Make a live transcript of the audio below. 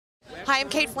Hi, I'm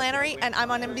Kate Flannery, and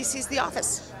I'm on NBC's The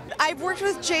Office. I've worked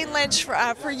with Jane Lynch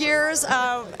for years.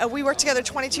 We worked together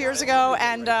 22 years ago,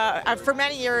 and for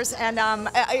many years, and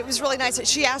it was really nice.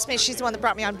 She asked me, she's the one that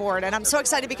brought me on board, and I'm so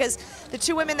excited because the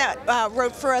two women that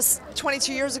wrote for us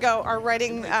 22 years ago are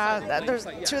writing, there's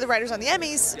two of the writers on the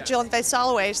Emmys, Jill and Faith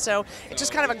Soloway, so it's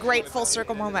just kind of a great full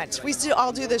circle moment. We used to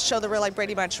all do this show, The Real Life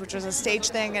Brady Bunch, which was a stage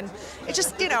thing, and it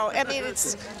just, you know, I mean,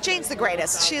 Jane's the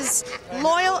greatest. She's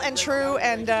loyal and true,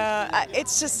 and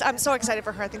it's just, I'm so excited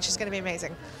for her. I think she's going to be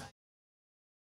amazing.